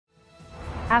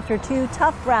After 2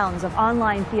 tough rounds of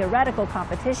online theoretical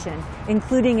competition,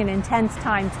 including an intense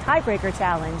timed tiebreaker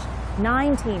challenge,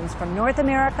 9 teams from North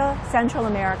America, Central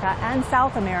America, and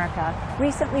South America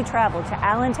recently traveled to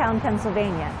Allentown,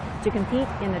 Pennsylvania to compete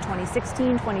in the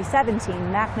 2016-2017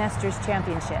 Mack Masters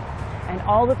Championship. And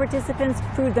all the participants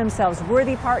proved themselves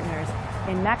worthy partners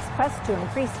in Mack's quest to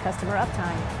increase customer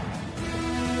uptime.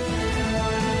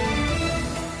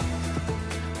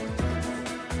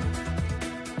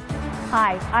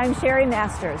 Hi, I'm Sherry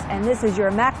Masters, and this is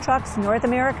your Mack Trucks North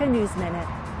America News Minute.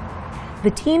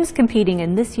 The teams competing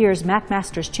in this year's Mack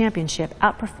Masters Championship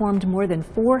outperformed more than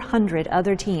 400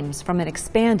 other teams from an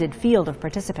expanded field of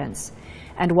participants.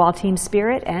 And while team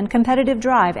spirit and competitive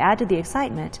drive add to the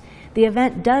excitement, the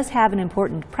event does have an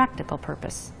important practical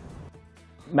purpose.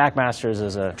 Mack Masters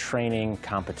is a training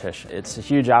competition. It's a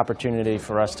huge opportunity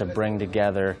for us to bring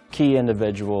together key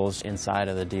individuals inside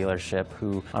of the dealership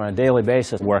who on a daily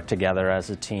basis work together as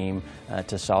a team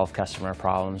to solve customer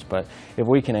problems. But if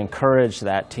we can encourage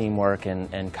that teamwork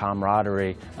and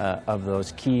camaraderie of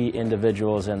those key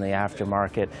individuals in the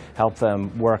aftermarket, help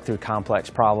them work through complex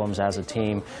problems as a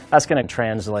team, that's going to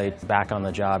translate back on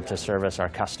the job to service our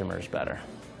customers better.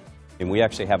 And we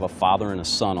actually have a father and a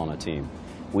son on a team.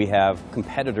 We have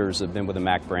competitors that have been with the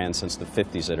Mack brand since the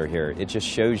 50s that are here. It just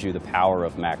shows you the power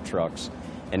of Mack trucks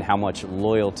and how much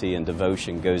loyalty and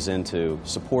devotion goes into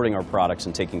supporting our products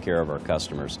and taking care of our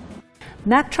customers.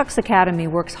 Mack Trucks Academy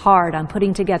works hard on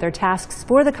putting together tasks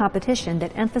for the competition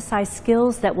that emphasize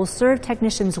skills that will serve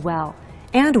technicians well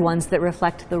and ones that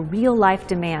reflect the real-life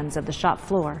demands of the shop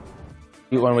floor.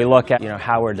 When we look at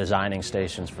how we're designing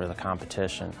stations for the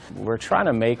competition, we're trying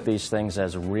to make these things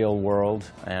as real world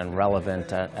and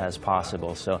relevant as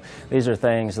possible. So these are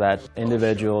things that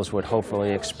individuals would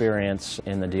hopefully experience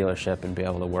in the dealership and be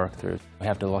able to work through. We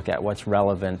have to look at what's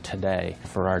relevant today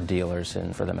for our dealers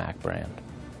and for the Mack brand.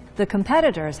 The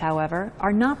competitors, however,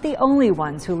 are not the only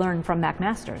ones who learn from Mack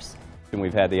Masters. And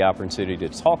we've had the opportunity to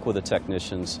talk with the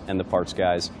technicians and the parts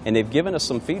guys, and they've given us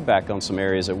some feedback on some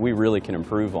areas that we really can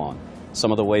improve on.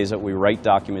 Some of the ways that we write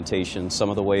documentation, some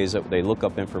of the ways that they look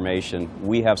up information,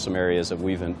 we have some areas that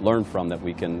we've learned from that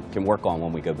we can work on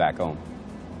when we go back home.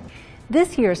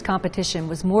 This year's competition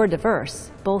was more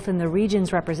diverse, both in the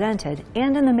regions represented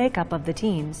and in the makeup of the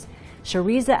teams.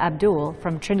 Shareeza Abdul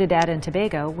from Trinidad and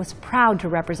Tobago was proud to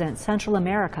represent Central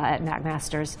America at Mack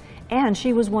Masters, and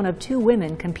she was one of 2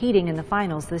 women competing in the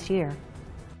finals this year.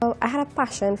 I had a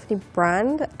passion for the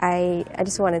brand. I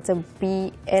just wanted to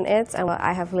be in it, and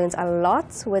I have learned a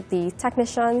lot with the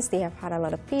technicians. They have had a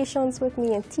lot of patience with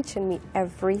me and teaching me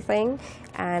everything.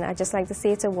 And I just like to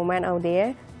say to women out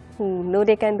there who know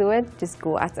they can do it, just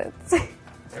go at it.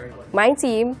 My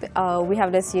team, we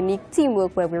have this unique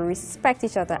teamwork where we respect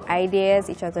each other's ideas,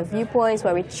 each other's viewpoints,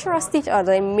 where we trust each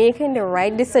other in making the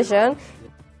right decision.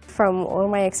 From all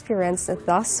my experience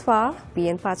thus far,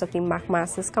 being part of the Mack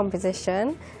Masters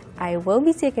competition, I will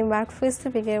be taking back first to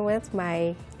begin with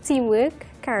my teamwork,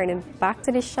 carrying it back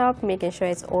to the shop, making sure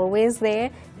it's always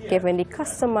there, giving the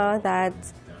customer that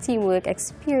teamwork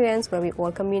experience where we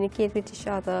all communicate with each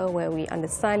other, where we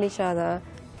understand each other.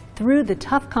 Through the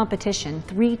tough competition,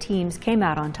 3 teams came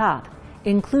out on top,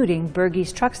 including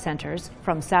Bergey's Truck Centers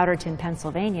from Souderton,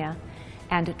 Pennsylvania,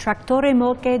 and Tractor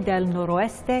Moque del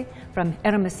Noroeste from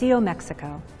Hermosillo,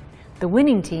 Mexico. The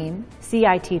winning team,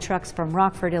 CIT Trucks from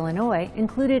Rockford, Illinois,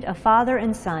 included a father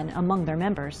and son among their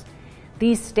members.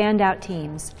 These standout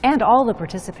teams and all the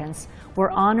participants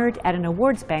were honored at an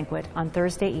awards banquet on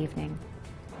Thursday evening.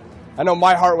 I know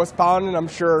my heart was pounding. I'm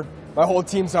sure my whole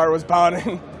team's heart was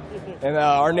pounding. And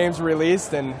our names were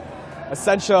released, and a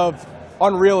sense of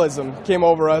unrealism came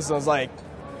over us. And I was like,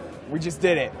 we just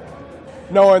did it.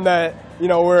 Knowing that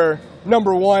we're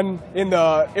 #1 in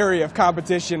the area of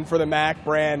competition for the Mack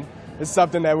brand is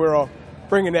something that we're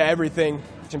bringing to everything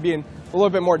and being a little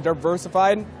bit more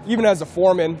diversified. Even as a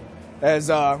foreman, as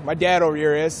my dad over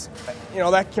here is,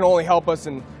 that can only help us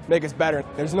and make us better.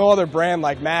 There's no other brand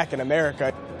like Mack in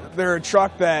America. They're a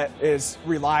truck that is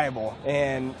reliable,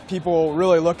 and people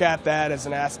really look at that as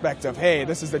an aspect of, hey,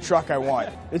 this is the truck I want.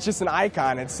 It's just an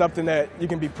icon. It's something that you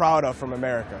can be proud of from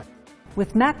America.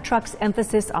 With Mack Trucks'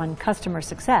 emphasis on customer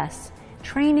success,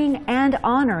 training and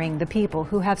honoring the people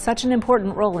who have such an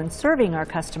important role in serving our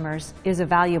customers is a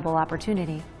valuable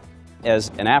opportunity. As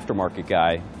an aftermarket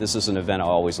guy, this is an event I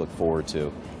always look forward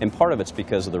to. And part of it's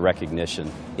because of the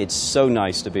recognition. It's so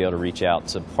nice to be able to reach out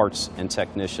to parts and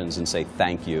technicians and say,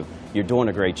 thank you. You're doing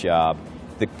a great job.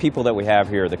 The people that we have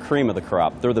here, the cream of the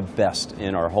crop, they're the best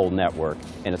in our whole network.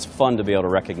 And it's fun to be able to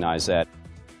recognize that.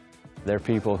 They're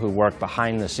people who work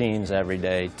behind the scenes every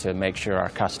day to make sure our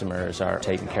customers are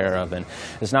taken care of. And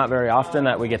it's not very often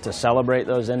that we get to celebrate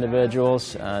those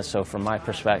individuals. So from my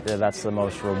perspective, that's the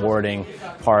most rewarding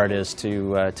part, is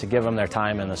to give them their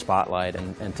time in the spotlight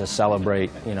and to celebrate,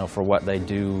 you know, for what they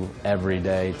do every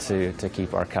day to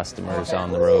keep our customers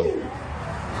on the road.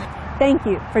 Thank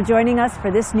you for joining us for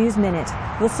this News Minute.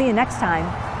 We'll see you next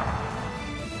time.